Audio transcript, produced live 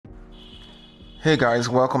Hey guys,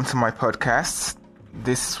 welcome to my podcast.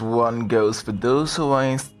 This one goes for those who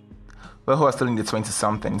are still in the 20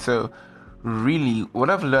 something. So really what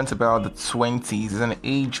I've learned about the 20s is an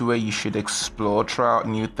age where you should explore, try out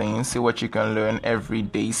new things, see what you can learn every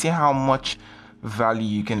day, see how much value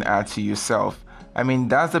you can add to yourself. I mean,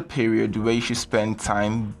 that's the period where you should spend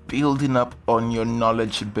time building up on your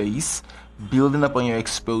knowledge base, building up on your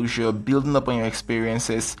exposure, building up on your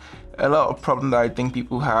experiences. A lot of problem that I think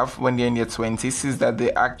people have when they're in their 20s is that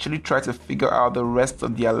they actually try to figure out the rest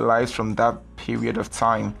of their lives from that period of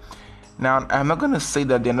time. Now, I'm not going to say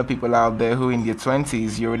that there are no people out there who in their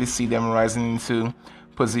 20s, you already see them rising into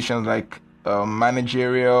positions like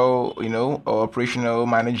managerial, or operational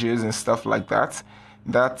managers and stuff like that.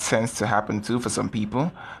 That tends to happen too for some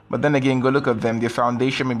people. But then again, go look at them. Their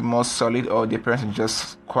foundation may be more solid, or their parents are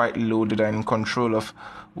just quite loaded and in control of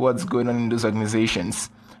what's going on in those organizations.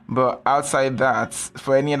 But outside that,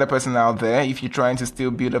 for any other person out there, if you're trying to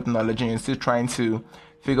still build up knowledge and you're still trying to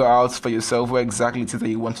figure out for yourself what exactly it is that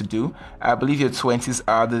you want to do, I believe your 20s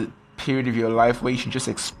are the period of your life where you should just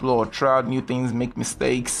explore, try out new things, make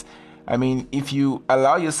mistakes. I mean, if you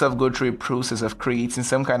allow yourself go through a process of creating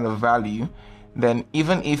some kind of value, then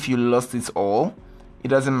even if you lost it all, it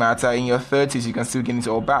doesn't matter. In your 30s, you can still get it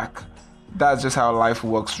all back. That's just how life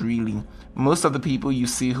works, really. Most of the people you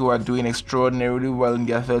see who are doing extraordinarily well in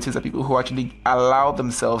their 30s are people who actually allow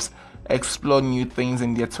themselves explore new things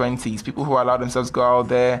in their 20s. People who allow themselves go out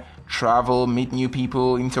there, travel, meet new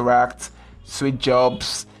people, interact, switch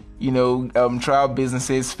jobs, try out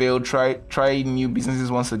businesses, fail, try new businesses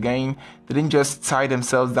once again. They didn't just tie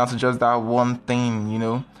themselves down to just that one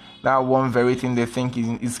thing, that one very thing they think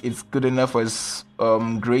is good enough or is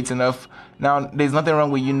great enough. Now, there's nothing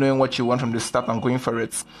wrong with you knowing what you want from the start and going for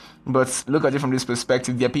it. But look at it from this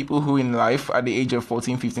perspective. There are people who in life at the age of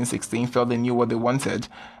 14, 15, 16 felt they knew what they wanted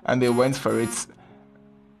and they went for it.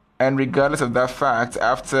 And regardless of that fact,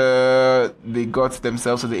 after they got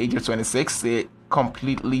themselves to the age of 26, they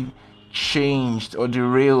completely changed or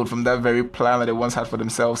derailed from that very plan that they once had for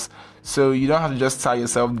themselves. So you don't have to just tie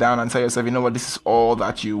yourself down and tell yourself, this is all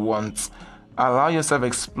that you want. Allow yourself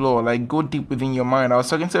explore, go deep within your mind. I was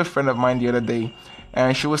talking to a friend of mine the other day,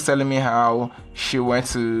 and she was telling me how she went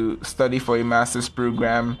to study for a master's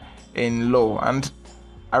program in law. And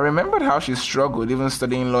I remembered how she struggled even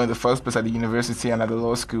studying law in the first place at the university and at the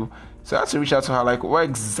law school. So I had to reach out to her, what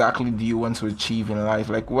exactly do you want to achieve in life?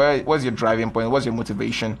 What's your driving point? What's your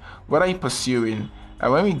motivation? What are you pursuing?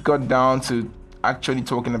 And when we got down to actually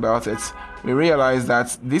talking about it, we realized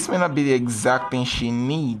that this may not be the exact thing she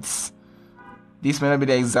needs. This may not be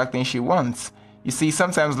the exact thing she wants. You see,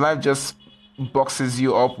 sometimes life just boxes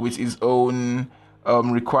you up with its own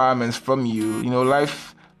requirements from you.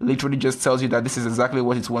 Life literally just tells you that this is exactly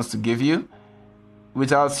what it wants to give you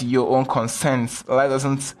without your own consent. Life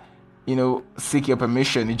doesn't, seek your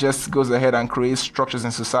permission. It just goes ahead and creates structures in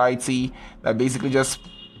society that basically just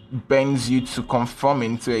bends you to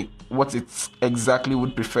conforming to what it exactly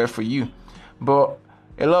would prefer for you. But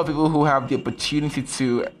a lot of people who have the opportunity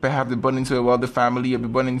to perhaps be born into a wealthy family or be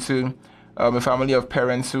born into a family of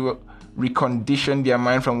parents who recondition their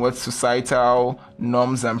mind from what societal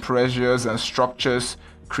norms and pressures and structures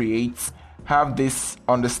create, have this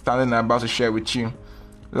understanding I'm about to share with you.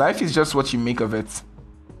 Life is just what you make of it.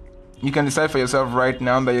 You can decide for yourself right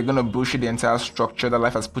now that you're going to bullshit the entire structure that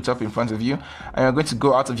life has put up in front of you, and you're going to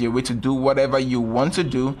go out of your way to do whatever you want to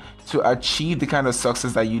do to achieve the kind of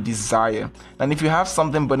success that you desire. And if you have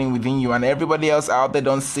something burning within you and everybody else out there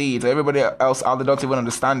don't see it, or everybody else out there don't even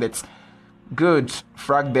understand it, good,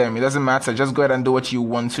 frag them. It doesn't matter. Just go ahead and do what you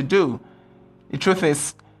want to do. The truth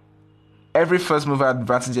is, every first mover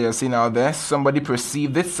advantage that you're seeing out there, somebody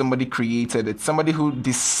perceived it, somebody created it, somebody who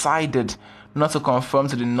decided not to conform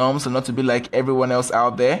to the norms or not to be like everyone else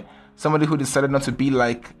out there, somebody who decided not to be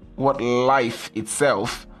like what life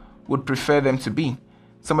itself would prefer them to be.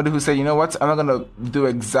 Somebody who said, I'm not going to do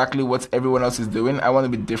exactly what everyone else is doing. I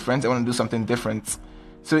want to be different. I want to do something different.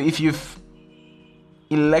 So if you've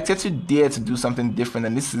elected to dare to do something different,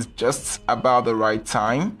 and this is just about the right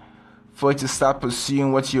time for you to start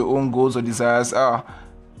pursuing what your own goals or desires are.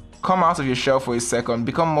 Come out of your shell for a second,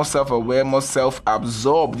 become more self-aware, more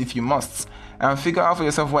self-absorbed if you must, and figure out for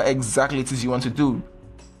yourself what exactly it is you want to do.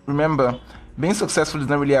 Remember, being successful is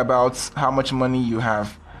not really about how much money you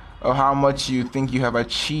have or how much you think you have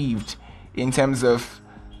achieved in terms of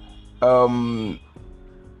how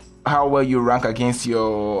well you rank against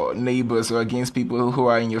your neighbors or against people who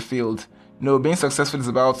are in your field. No, being successful is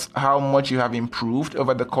about how much you have improved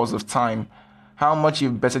over the course of time, how much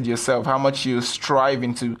you've bettered yourself, how much you strive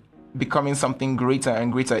into becoming something greater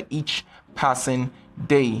and greater each passing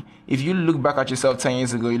day. If you look back at yourself 10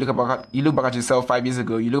 years ago, you look back at yourself 5 years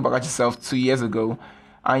ago, you look back at yourself 2 years ago,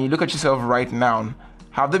 and you look at yourself right now,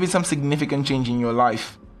 have there been some significant change in your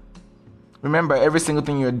life? Remember, every single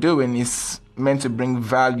thing you're doing is meant to bring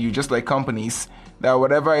value, just like companies. That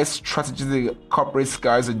whatever strategy the corporate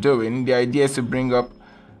guys are doing, the idea is to bring up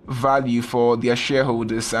value for their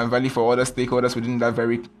shareholders and value for other stakeholders within that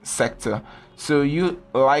very sector. So you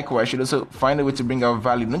likewise should also find a way to bring out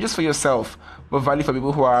value, not just for yourself, but value for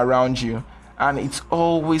people who are around you. And it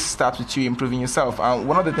always starts with you improving yourself. And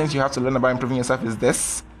one of the things you have to learn about improving yourself is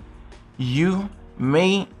this: you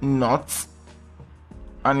may not,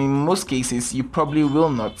 and in most cases you probably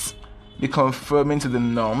will not, be conforming to the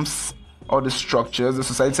norms or the structures the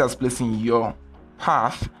society has placed in your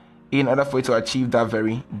path in order for you to achieve that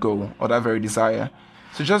very goal or that very desire.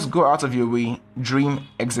 So just go out of your way, dream,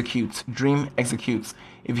 execute. Dream, execute.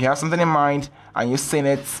 If you have something in mind and you're saying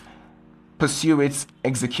it, pursue it,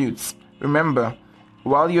 execute. Remember,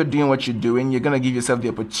 while you're doing what you're doing, you're going to give yourself the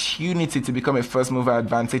opportunity to become a first mover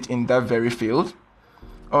advantage in that very field,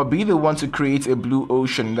 or be the one to create a blue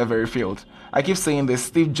ocean in that very field. I keep saying this: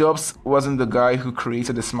 Steve Jobs wasn't the guy who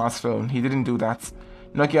created the smartphone. He didn't do that.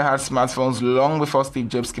 Nokia had smartphones long before Steve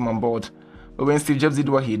Jobs came on board. But when Steve Jobs did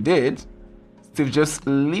what he did, Steve Jobs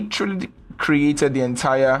literally created the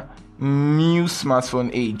entire new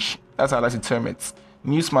smartphone age. That's how I like to term it.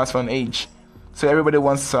 New smartphone age. So everybody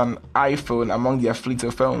wants an iPhone among their fleet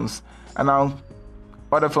of phones. And now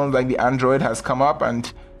other phones like the Android has come up,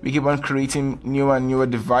 and we keep on creating newer and newer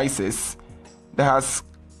devices that has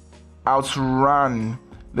outrun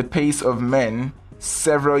the pace of men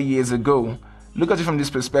several years ago. Look at it from this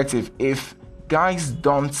perspective. If guys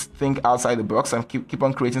don't think outside the box and keep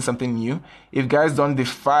on creating something new, if guys don't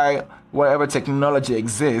defy whatever technology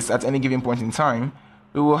exists at any given point in time,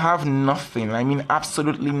 we will have nothing. I mean,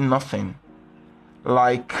 absolutely nothing.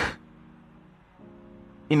 Like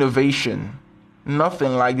innovation.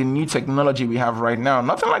 Nothing like the new technology we have right now.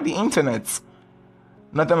 Nothing like the internet.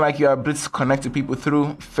 Nothing like you are able to connect to people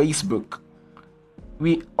through Facebook.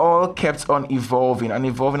 We all kept on evolving and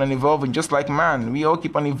evolving and evolving, just like man. We all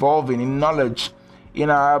keep on evolving in knowledge, in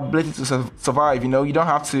our ability to survive. You don't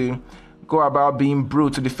have to go about being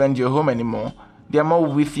brute to defend your home anymore. There are more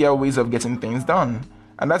wittier ways of getting things done.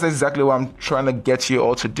 And that's exactly what I'm trying to get you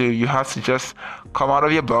all to do. You have to just come out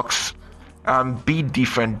of your box and be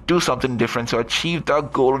different. Do something different to achieve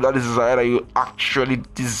that goal, that desire that you actually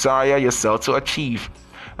desire yourself to achieve.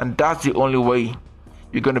 And that's the only way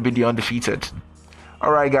you're going to be the undefeated.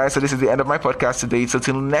 Alright guys, so this is the end of my podcast today. So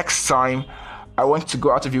till next time, I want you to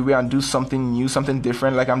go out of your way and do something new, something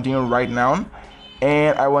different like I'm doing right now.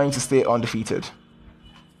 And I want you to stay undefeated.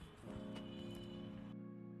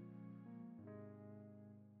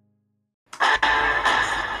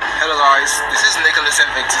 Hello guys, this is Nicholas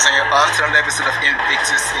Invictus and you're on to another episode of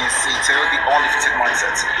Invictus in Seattle, the undefeated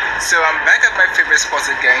mindset. So I'm back at my favorite spot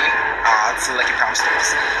again at Lucky Palm Stores.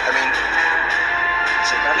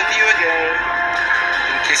 Check out the view again.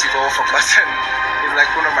 In case you've all forgotten, it's like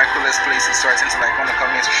one of my coolest places, so I tend to want to come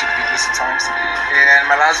here to shoot videos sometimes. And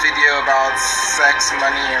my last video about sex,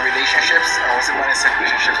 money, and relationships, I was in one sex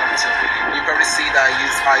relationships on YouTube. You probably see that I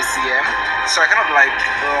use ICM, so I kind of like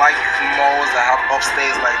malls that have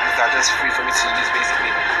upstairs like this that are just free for me to use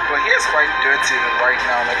basically. But here's quite dirty right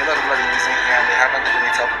now, like a lot of people have been using here and they haven't cleaned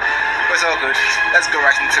it up. But it's all good. Let's go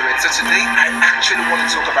right into it. So today I actually want to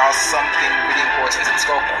talk about something really important. It's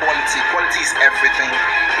called quality. Quality is everything.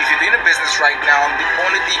 If you're doing a business right now, the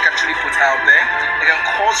only thing you can actually put out there that can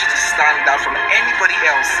cause you to stand out from anybody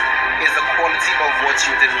else is the quality of what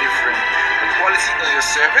you're delivering. The quality in your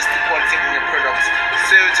service, the quality in your product.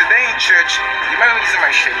 So today in church, you might be using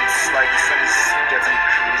my shades. Like the sun is getting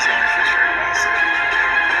crazy on my face right now. So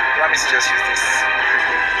allow me to just use this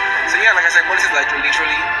quickly. So yeah, like I said, quality is like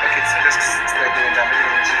literally, okay, so just like doing that, maybe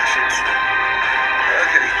use the shades.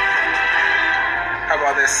 Okay. How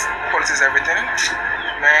about this? Quality is everything.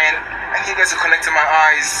 Man, I need you guys to connect to my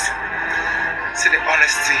eyes. See the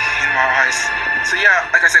honesty in my eyes. So yeah,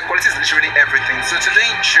 like I said, quality is literally everything. So today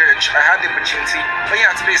in church, I had the opportunity, today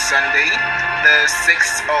is Sunday, the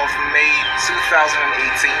 6th of May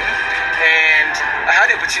 2018. And I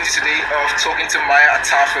had the opportunity today of talking to Maya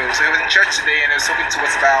Atafo. So he was in church today and he was talking to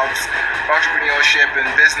us about entrepreneurship and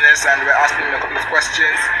business, and we were asking him a couple of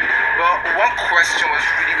questions. But one question was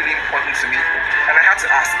really, really important to me, and I had to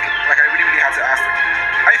ask. I really, really had to ask.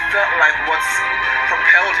 I felt like what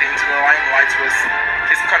propelled him to the limelight was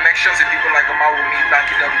his connections with people like Amawumi,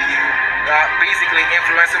 Banky W. Basically,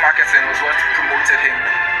 influencer marketing was what promoted him.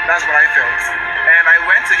 That's what I felt. And I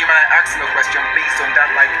went to him and I asked him a question based on that,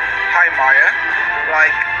 hi Maya,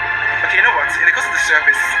 okay, you know what? In the course of the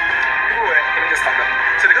service, people were, let me just stand up.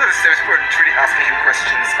 So in the course of the service, people were truly asking him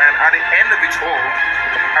questions, and at the end of it all,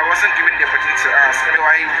 I wasn't given the opportunity to ask. So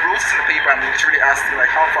I wrote in the paper and literally asked him,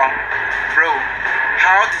 like, how far, bro,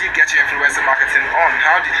 how did you get your influencer marketing on?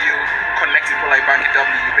 How did you connect people like Banky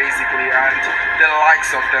W, basically, and the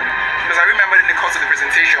likes of them? Because I remember in the course of the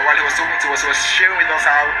presentation, while he was talking to us, he was sharing with us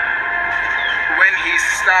how when he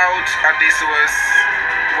styled Adesuwa's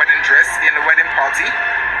wedding dress in the wedding party,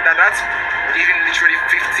 that's giving literally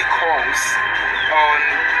 50 calls on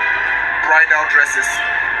bridal dresses.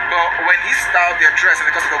 But when he styled their dress in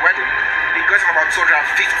the course of the wedding, he got him about 250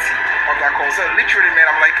 of that call. So literally, man,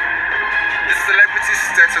 I'm like, the celebrity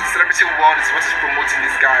status, the celebrity world is what is promoting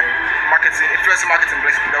this guy. Marketing, influencer marketing,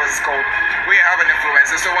 basically, that was called. When you have an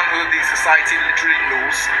influencer, someone who the society literally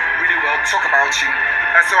knows really well, talk about you.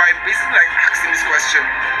 And so I basically like asked him this question.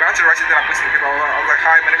 I had to write it down and put it in the paper. I was like,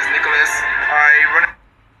 hi, my name is Nicholas. I run a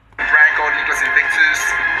brand called Nicholas Invictus,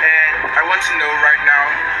 and I want to know right now,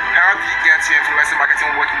 how do you get your influencer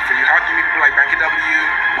marketing working for you? How do you meet people like Banky W?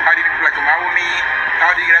 How do you meet people like Omawumi?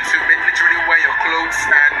 How do you get them to literally wear your clothes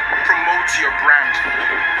and promote your brand?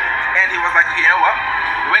 And he was like, okay, you know what?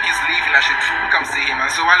 When he's leaving, I should come see him.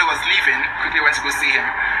 And so while he was leaving, quickly went to go see him.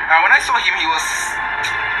 And when I saw him, he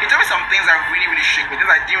told me some things that really, really shook me,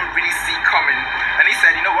 things I didn't really see coming. And he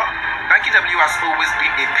said, you know what? Banky W has always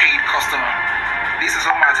been a paid customer. This is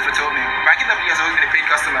what my Atifa told me. Banky W has always been a paid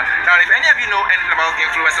customer. Now, if any of you know anything about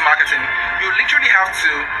influencer marketing, you literally have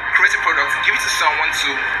to create a product, give it to someone to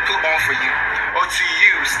put on for you, or to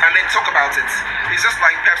use, and then talk about it. It's just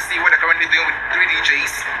like Pepsi, what they're currently doing with 3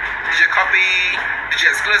 DJs. DJ Copy,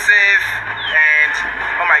 DJ Exclusive, and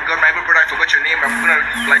oh my god, my little brother, I forgot your name. I'm gonna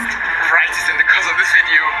like write it in the course of this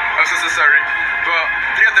video. I'm so sorry. But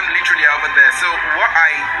 3 of them literally are over there. So what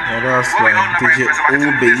we all know DJ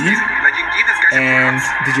Obi like you give these guys and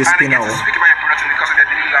DJ Spinal. And they get to speak about your product in the course of their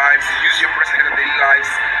daily lives, use your product in their daily lives,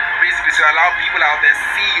 basically to allow people out there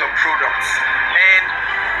see your products. And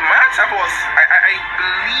Matapo was, I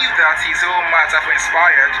believe that his whole Matapo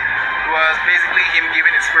inspired was basically him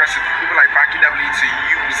giving his product to people like Banky W to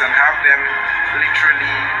use and have them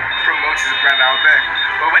literally promote his brand out there.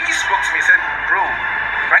 But when he spoke to me, he said, bro,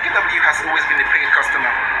 Banky W has always been a paid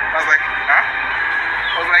customer. I was like, huh?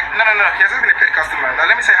 I was like, no, he has always been a paid customer. Now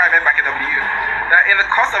let me say how I met Banky W. In the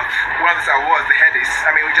course of one of these awards, the Headies,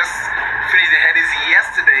 I mean, we just finished the Headies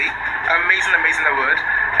yesterday. Amazing award.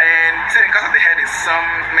 And he said in the course of the Headies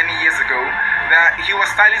many years ago that he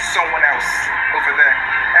was styling someone else over there.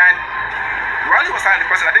 And while he was styling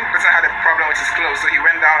the person, I think the person had a problem with his clothes, so he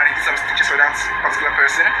went down and he did some stitches for that particular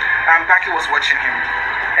person. And Banky was watching him.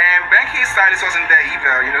 And Banky's stylist wasn't there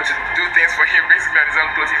either, to do things for him, basically on his own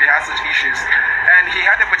clothes if he had such issues. And he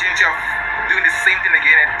had the opportunity of doing the same thing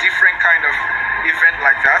again, a different kind of event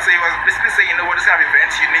like that. So he was basically saying, this kind of event,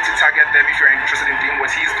 you need to target them if you're interested in doing what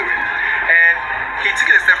he's doing. And he took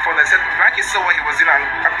it a step further. He said, Banky saw what he was doing and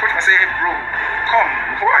approached him and said, hey bro, come,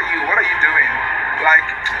 who are you? What are you doing? Like,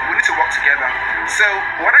 we need to work together. So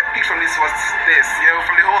what I picked from this was this,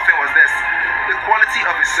 from the whole thing was this: the quality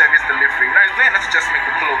of his service delivery. Now, it's very not to just make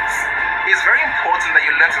the clothes. It's very important that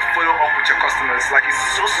you learn to follow up with your customers. Like, it's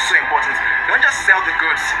so important. Don't just sell the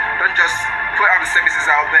goods. Don't just put out the services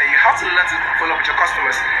out there. You have to learn to follow up with your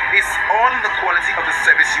customers. It's on the quality of the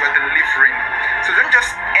service you are delivering. So don't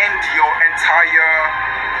just end your entire,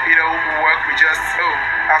 work with just,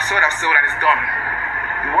 I've sold and it's done.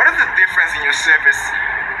 What is the difference in your service?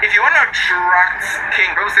 If you want to attract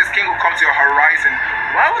king, Bible says king will come to your horizon.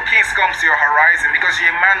 Why would kings come to your horizon? Because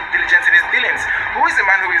you're a man diligent in his dealings. Who is a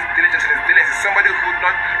man who is diligent in his dealings? It's somebody who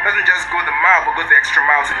doesn't just go the mile, but goes the extra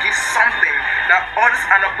mile to give something that others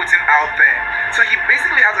are not putting out there. So he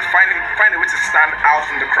basically had to find a way to stand out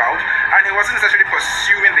from the crowd, and he wasn't necessarily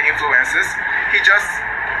pursuing the influencers. He just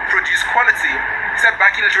produced quality. He said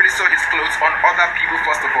Banky literally saw his clothes on other people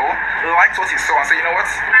first of all, liked what he saw and said, you know what,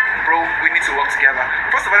 bro, we need to work together.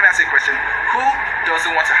 First of all, let me ask you a question. Who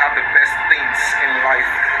doesn't want to have the best things in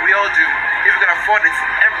life? We all do. If we can afford it,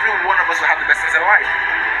 every one of us will have the best things in life.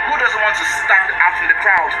 Who doesn't want to stand out from the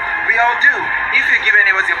crowd? We all do. If you give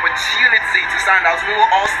anyone the opportunity to stand out, we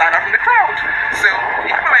will all stand out from the crowd. So,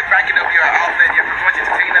 if people like Banky W are out there, they're promoting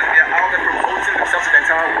entertainers, they're out there promoting themselves to the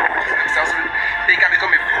entire world, they can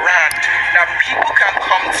become a brand that people can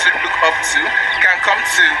come to look up to, can come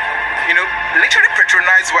to, literally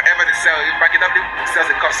patronize whatever they sell. If Banky W sells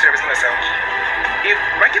a cough syrup, it's going to sell. If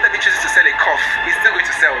Banky W chooses to sell a cough, he's still going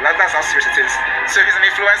to sell. That's how serious it is. So he's an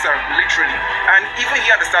influencer, literally. And even he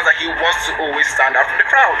understands that he wants to always stand out from the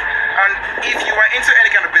crowd. And if you are into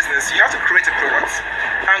any kind of business, you have to create a product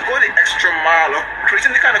and go the extra mile or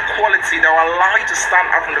creating the kind of quality that will allow you to stand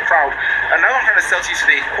out from the crowd. And now I'm trying to sell to you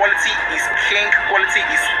today, quality is king, quality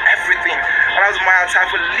is everything. And that was my attack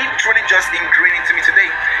for literally just ingrained into me today.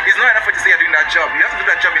 It's not enough for you to say you're doing that job. You have to do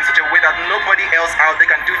that job in such a way that nobody else out there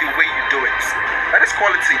can do the way you do it. That is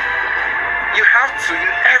quality. You have to,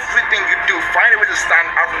 in everything you do, find a way to stand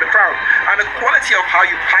out from the crowd. And the quality of how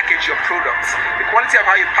you package your products, the quality of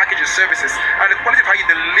how you package your services, and the quality of how you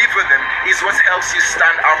deliver them is what helps you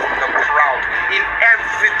stand out from the crowd in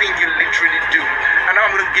everything you literally do. And now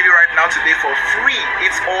I'm going to give you right now today for free.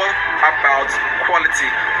 It's all about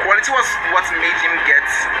quality. Quality was what made him get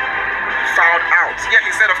found out. Yeah,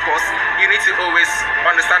 he said, of course, you need to always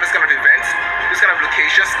understand this kind of events, this kind of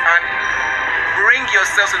locations, and bring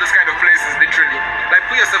yourself to this kind of places, literally. Like,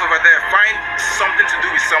 put yourself over there, find something to do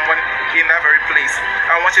with someone in that very place.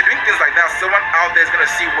 And once you're doing things like that, someone out there is going to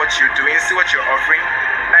see what you're doing, see what you're offering,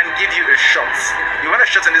 and give you a shot. You want a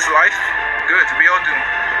shot in this life? Good, we all do.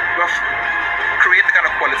 But create the kind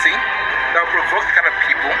of quality that will provoke the kind of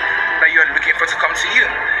people that you are looking for to come to you.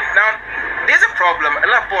 Now, there's a problem. A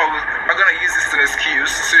lot of people are going to use this as an excuse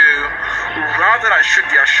to, rather than shoot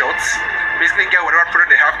their shots, basically get whatever product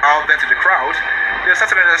they have out there to the crowd, they'll start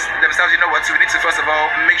telling themselves, you know what, so we need to first of all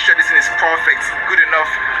make sure this thing is perfect, good enough,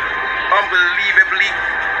 unbelievably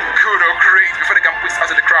good or great before they can put it out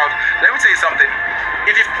to the crowd. Let me tell you something.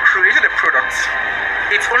 If you've created a product,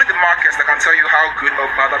 it's only the markets that can tell you how good or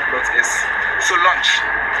bad that product is. So launch.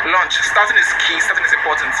 Starting is key, starting is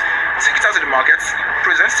important. Take it out to the markets,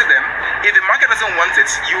 present it to them. If the market doesn't want it,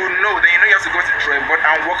 you know you have to go to the drawing board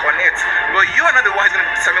and work on it. But you are not the one who's going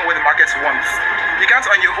to determine what the market wants. You can't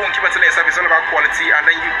on your own keep on telling yourself it's all about quality and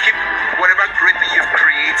then you keep whatever great thing you've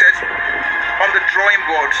created on the drawing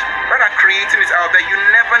board. Rather than creating it out there, you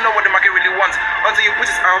never know what the market really wants until you put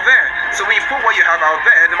it out there. So when you put what you have out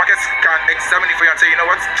there, the markets can examine it for you and say, you know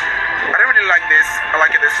what, I don't really like this, I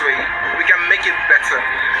like it this way. We can make it better.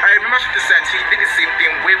 I remember 50 Cent, he did the same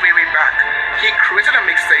thing way back. He created a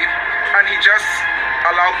mixtape and he just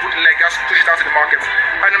allowed bootleggers to push it out to the market.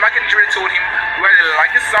 And the market literally told him whether they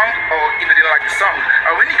liked the song or if they didn't like the song.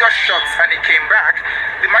 And when he got shots and he came back,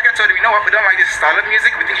 the market told him, you know what, we don't like this style of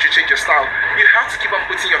music, we think you should change your style. You have to keep on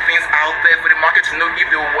putting your things out there for the market to know if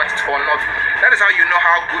they want it or not. That is how you know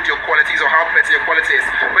how good your quality is or how better your quality is.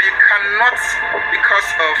 But you cannot, because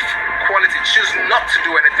of quality, choose not to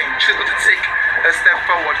do anything, choose not to take a step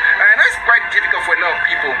forward. And I know it's quite difficult for a lot of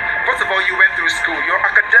people. First of all, you went through school. Your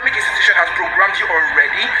academic institution has programmed you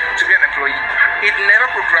already to be an employee. It never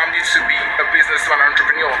programmed you to be a businessman, an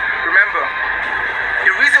entrepreneur. Remember,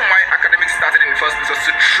 the reason why academics started in the first place was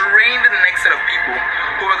to train the next set of people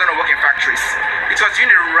who are going to work in factories. It was during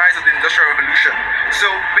the rise of the Industrial Revolution. So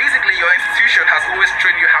basically, your institution has always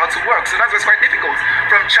trained you how to work. So that's why it's quite difficult.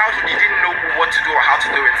 From childhood, you didn't know what to do or how to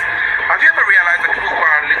do it. Have you ever realized that people who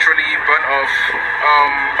are literally born of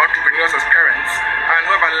entrepreneurs as parents and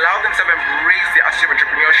who have allowed themselves to embrace the attitude of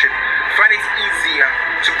entrepreneurship find it easier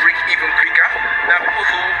to break even quicker than people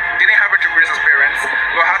who didn't have entrepreneurs as parents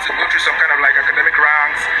but had to go through some kind of like academic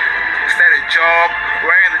ranks, start a job,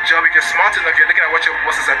 while in the job, if you're smart enough, you're looking at what your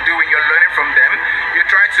bosses are doing, you're learning from them, you're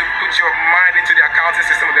trying to put your mind into the accounting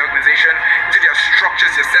system of the organization, into their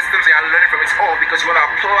structures, their systems, and you're learning from it all because you want to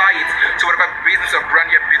apply it to whatever business or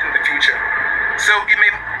brand you're building in the future. So it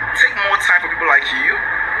may take more time for people like you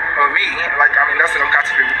or me, like that's the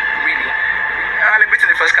category really. I'm a bit in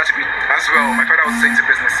the first category as well. My father was into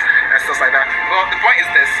business and stuff like that. But the point is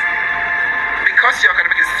this: because your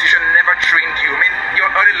academic institution never trained you, your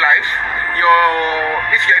early life,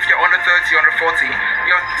 if you're under 30, under 40,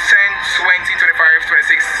 your 10, 20, 25,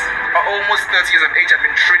 26, or almost 30 years of age have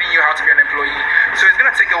been training you how to be an employee. So it's going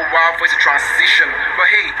to take a while for you to transition. But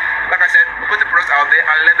hey, like I said, put the product out there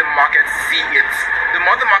and let the market see it. The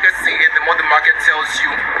more the market see it, the more the market tells you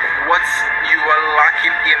what you are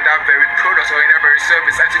lacking in that very product or in that very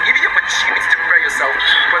service, and to give you the opportunity to prepare yourself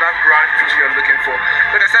for that grand future you're looking for.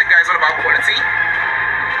 Like I said, guys, all about quality.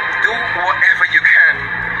 Do whatever you can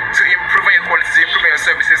to improve on your quality, to improve on your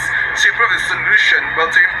services, to improve the solution,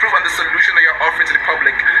 to improve on the solution that you're offering to the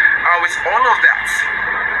public. And with all of that,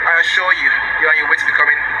 I assure you, you're on your way to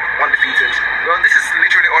becoming undefeated. Well, this is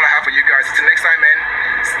literally all I have for you guys. Until next time, man,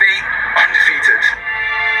 stay undefeated.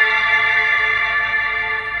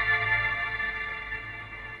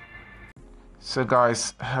 So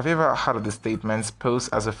guys, have you ever heard of the statements, pose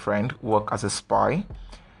as a friend, work as a spy?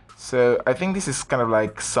 So I think this is kind of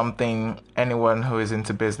like something anyone who is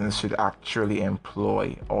into business should actually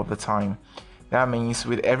employ all the time. That means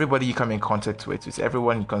with everybody you come in contact with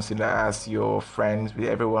everyone you consider as your friends, with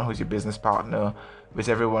everyone who's your business partner, with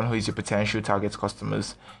everyone who is your potential target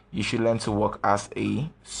customers, you should learn to work as a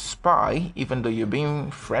spy, even though you're being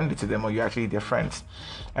friendly to them or you're actually their friends.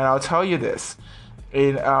 And I'll tell you this.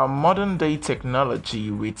 In modern day technology,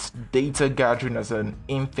 with data gathering as an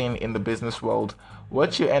in thing in the business world,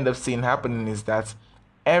 what you end up seeing happening is that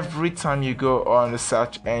every time you go on a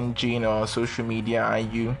search engine or social media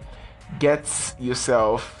and you get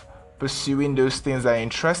yourself pursuing those things that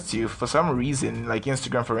interest you for some reason, like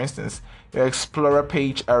Instagram for instance, your explorer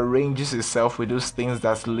page arranges itself with those things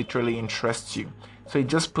that literally interest you. So it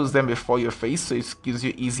just puts them before your face, so it gives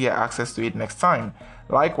you easier access to it next time.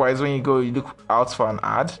 Likewise, when you look out for an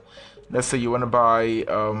ad, let's say you want to buy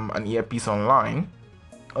an earpiece online,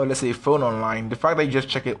 or let's say a phone online, the fact that you just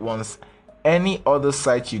check it once, any other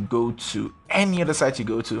site you go to,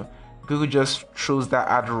 Google just throws that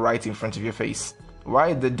ad right in front of your face.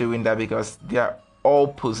 Why are they doing that? Because they are all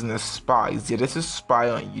posing as spies. They're there to spy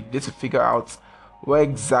on you. They're to figure out what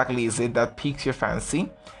exactly is it that piques your fancy,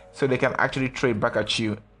 so they can actually trade back at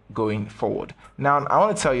you going forward. Now, I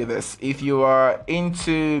want to tell you this. If you are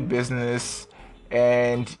into business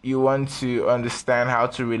and you want to understand how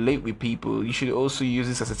to relate with people, you should also use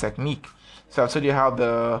this as a technique. So I've told you how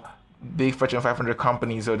the big Fortune 500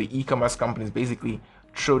 companies or the e-commerce companies basically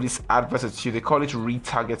throw this adverts at you. They call it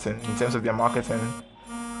retargeting in terms of their marketing.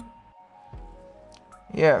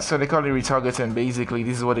 Yeah, so they call it retargeting. Basically,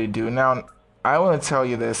 this is what they do. Now, I want to tell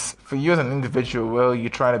you this. For you as an individual, well, you're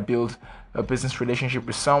trying to build a business relationship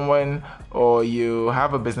with someone, or you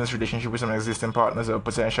have a business relationship with some existing partners or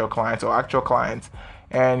potential clients or actual clients,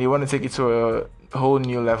 and you want to take it to a whole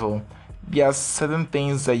new level. There are certain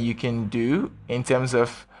things that you can do in terms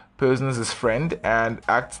of posing as a friend and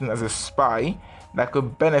acting as a spy that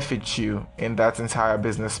could benefit you in that entire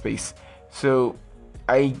business space. So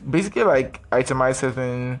I basically itemize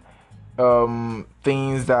certain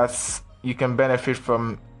things that you can benefit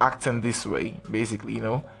from acting this way, basically,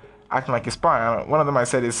 acting like a spy. One of them I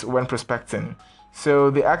said is when prospecting.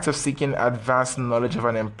 So the act of seeking advanced knowledge of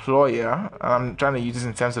an employer, and I'm trying to use this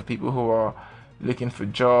in terms of people who are looking for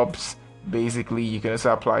jobs. Basically, you can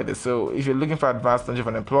also apply this. So if you're looking for advanced knowledge of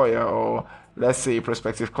an employer, or let's say a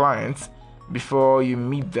prospective client, before you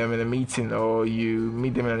meet them in a meeting or you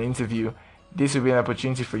meet them in an interview, this will be an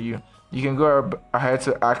opportunity for you. You can go ahead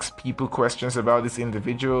to ask people questions about these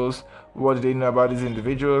individuals. What do they know about these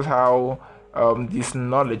individuals? How this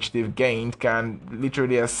knowledge they've gained can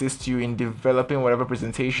literally assist you in developing whatever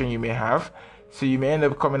presentation you may have. So you may end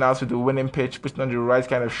up coming out with the winning pitch, putting on the right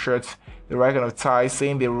kind of shirt, the right kind of tie,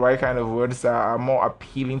 saying the right kind of words that are more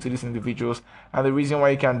appealing to these individuals. And the reason why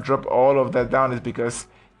you can drop all of that down is because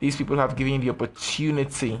these people have given you the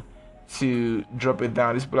opportunity to drop it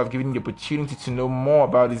down. These people have given you the opportunity to know more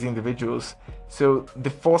about these individuals. So the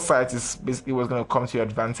foresight is basically what's going to come to your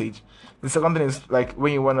advantage. The second thing is like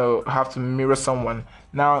when you want to have to mirror someone.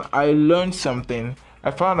 Now, I learned something.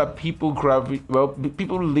 I found that people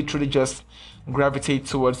literally just gravitate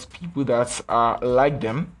towards people that are like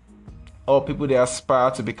them or people they aspire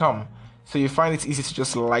to become. So you find it's easy to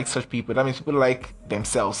just like such people. That means people like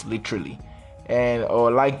themselves, literally.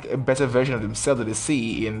 Or like a better version of themselves that they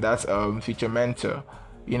see in that future mentor,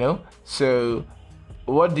 So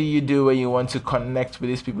what do you do when you want to connect with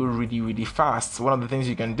these people really, really fast? One of the things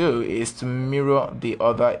you can do is to mirror the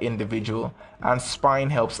other individual, and spying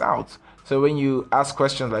helps out. So when you ask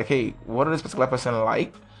questions like, hey, what does this particular person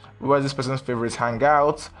like? What is this person's favorite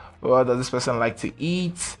hangout? What does this person like to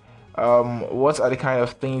eat? What are the kind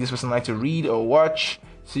of things this person like to read or watch?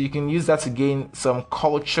 So you can use that to gain some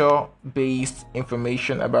culture-based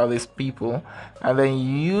information about these people, and then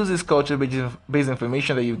use this culture-based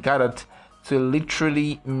information that you've gathered to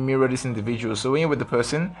literally mirror this individual. So when you're with the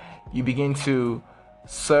person, you begin to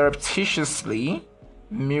surreptitiously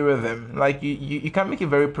mirror them. Like you can't make it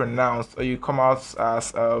very pronounced, or you come out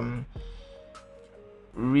as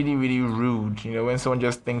really, really rude. When someone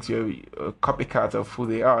just thinks you're a copycat of who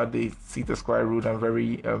they are, they see it as quite rude and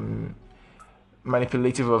very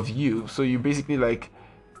manipulative of you. So you basically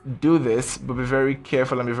do this, but be very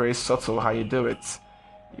careful and be very subtle how you do it.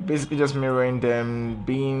 You're basically just mirroring them,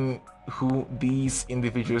 being who these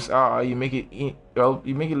individuals are. You make it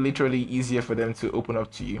literally easier for them to open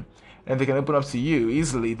up to you, and if they can open up to you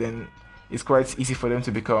easily, then it's quite easy for them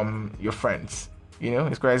to become your friends.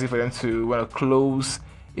 It's quite easy for them to want to close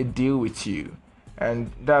a deal with you,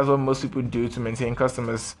 and that's what most people do to maintain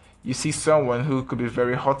customers. You see someone who could be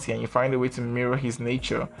very haughty, and you find a way to mirror his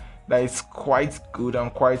nature that is quite good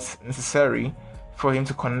and quite necessary for him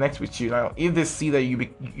to connect with you. Now, if they see that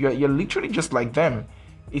you're literally just like them,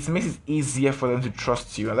 it makes it easier for them to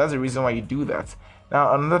trust you, and that's the reason why you do that.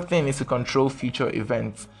 Now, another thing is to control future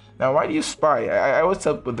events. Now, why do you spy? I always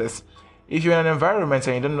tell people this: if you're in an environment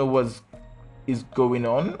and you don't know what is going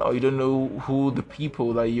on, or you don't know who the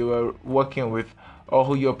people that you are working with, or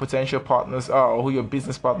who your potential partners are, or who your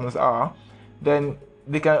business partners are, then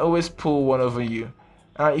they can always pull one over you.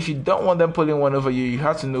 If you don't want them pulling one over you, you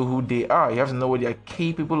have to know who they are. You have to know what they are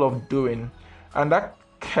capable of doing, and that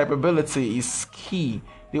capability is key.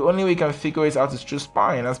 The only way you can figure it out is through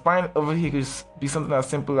spying. And spying over here could be something as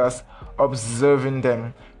simple as observing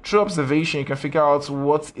them. Through observation, you can figure out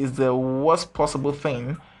what is the worst possible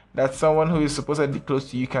thing that someone who is supposedly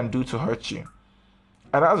close to you can do to hurt you.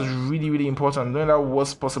 And that's really, really important, knowing that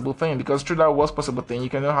worst possible thing, because through that worst possible thing, you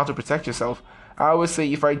can know how to protect yourself. I always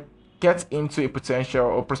say, if I get into a potential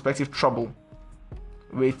or prospective trouble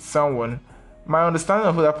with someone, my understanding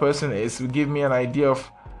of who that person is will give me an idea of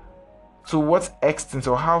to what extent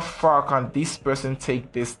or how far can this person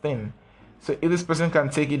take this thing. So if this person can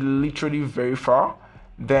take it literally very far,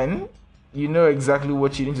 then you know exactly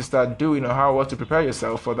what you need to start doing or how to prepare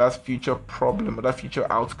yourself for that future problem or that future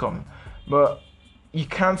outcome. But you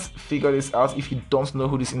can't figure this out if you don't know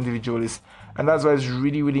who this individual is. And that's why it's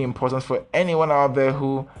really, really important for anyone out there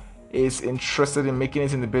who is interested in making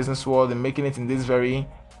it in the business world and making it in this very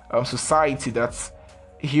society that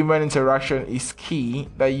human interaction is key,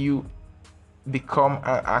 that you become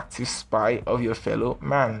an active spy of your fellow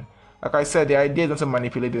man. Like I said, the idea is not to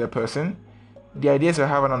manipulate the other person. The idea is to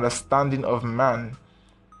have an understanding of man,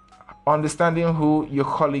 understanding who your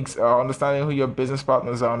colleagues are, understanding who your business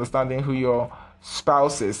partners are, understanding who your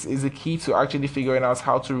spouse is the key to actually figuring out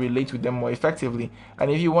how to relate with them more effectively.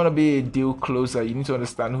 And if you want to be a deal closer, you need to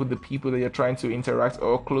understand who the people that you're trying to interact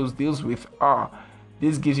or close deals with are.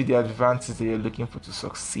 This gives you the advantage that you're looking for to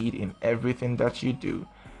succeed in everything that you do.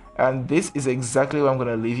 And this is exactly what I'm going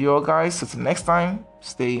to leave you all, guys. So till next time,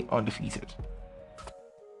 stay undefeated.